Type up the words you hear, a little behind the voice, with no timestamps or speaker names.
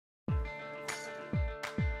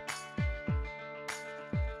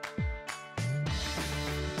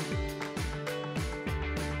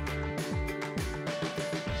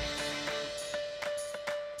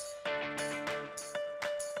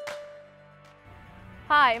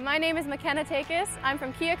Hi, my name is McKenna. I'm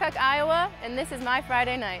from Cupcakes, Iowa, and this is my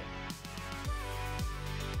Friday night.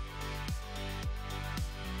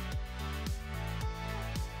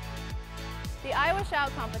 The Iowa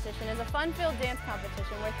Shout competition is a fun-filled dance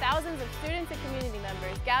competition where thousands of students and community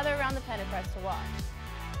members gather around the Pentacrest to watch.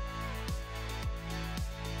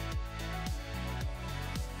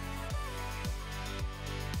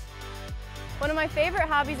 One of my favorite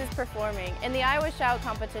hobbies is performing, and the Iowa Shout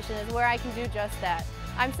competition is where I can do just that.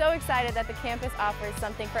 I'm so excited that the campus offers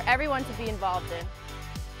something for everyone to be involved in.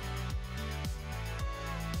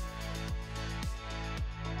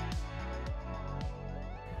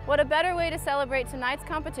 What a better way to celebrate tonight's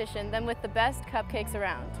competition than with the best cupcakes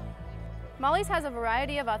around. Molly's has a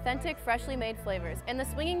variety of authentic, freshly made flavors, and the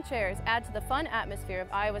swinging chairs add to the fun atmosphere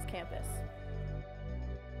of Iowa's campus.